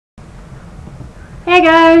Hey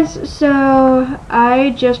guys, so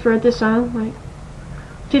I just wrote this song like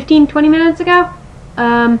 15-20 minutes ago.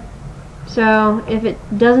 So if it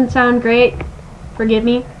doesn't sound great, forgive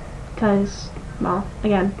me, because, well,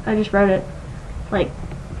 again, I just wrote it like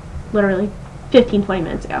literally 15-20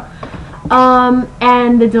 minutes ago.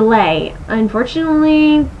 And the delay.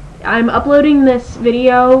 Unfortunately, I'm uploading this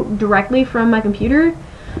video directly from my computer,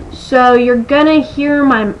 so you're gonna see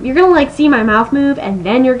my mouth move, and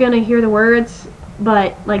then you're gonna hear the words.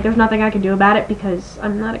 But like, there's nothing I can do about it because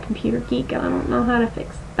I'm not a computer geek and I don't know how to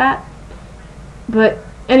fix that. But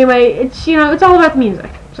anyway, it's it's all about the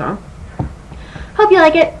music. So hope you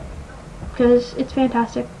like it because it's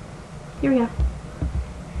fantastic. Here we go.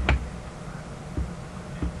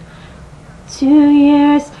 2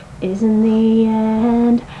 years isn't the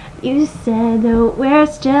end. You said that we're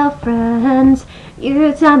still friends.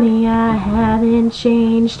 You tell me I haven't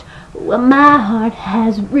changed. Well, my heart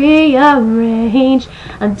has rearranged.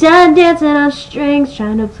 I'm done dancing on strings,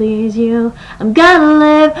 trying to please you. I'm gonna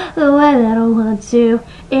live the way that I want to.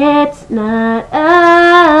 It's not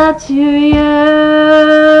up to you.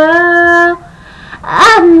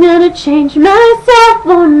 I'm gonna change myself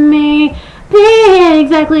for me. Be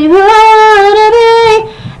exactly who I wanna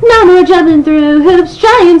be. No more jumping through hoops,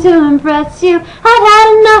 trying to impress you. I've had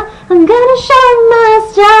enough, I'm gonna show my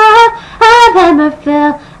stuff. I've had my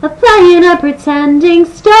fill of playing up, pretending.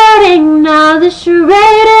 Starting now, the charade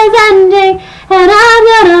is ending, and I'm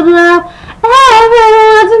gonna blow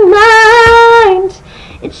everyone's mind.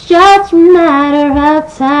 It's just a matter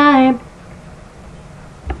of time.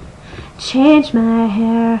 Change my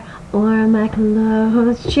hair or my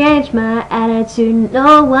clothes, change my attitude,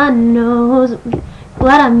 no one knows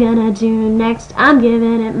what I'm gonna do next. I'm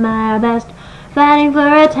giving it my best, fighting for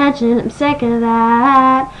attention, I'm sick of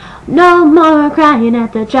that. No more crying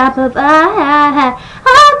at the drop of a hat.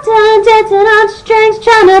 I'm done dancing on strings,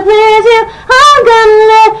 trying to please you. I'm gonna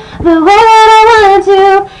live the way that I want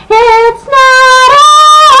to. It's not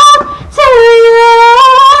up to you.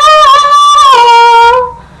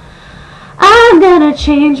 I'm gonna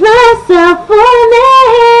change myself for me,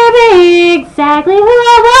 be exactly who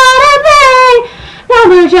I wanna be. No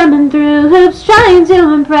more jumping through hoops, trying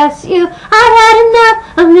to impress you. I've had enough,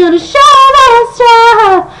 I'm gonna show my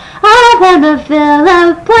stuff. I've had my fill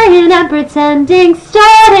of playing and pretending.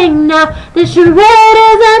 Starting now, the charade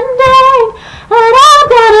is ending, and I'm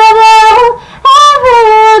gonna blow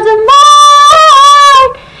everyone's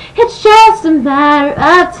mind. It's just a matter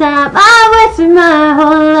of time. I wasted my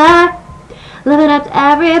whole life living up to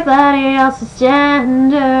everybody else's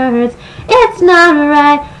standards. It's not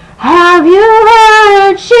right. Have you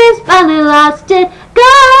heard? She's finally lost it. Go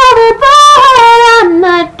overboard. I'm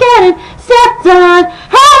not getting stepped on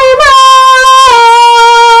anymore.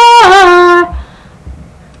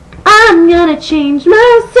 I'm gonna change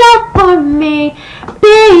myself for me.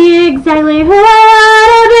 Be exactly who I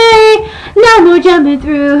wanna be. No more jumping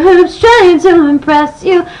through hoops, trying to impress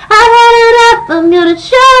you. I've had enough, I'm gonna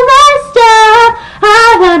show my stuff.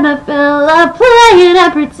 I've had my fill of playing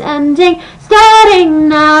and pretending. Starting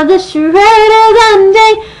now, the charade is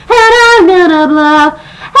ending, and I'm gonna blow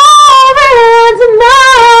everyone's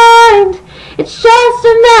mind. It's just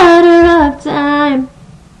a matter of time.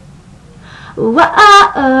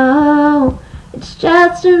 Whoa, it's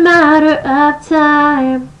just a matter of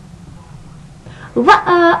time.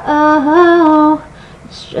 Whoa.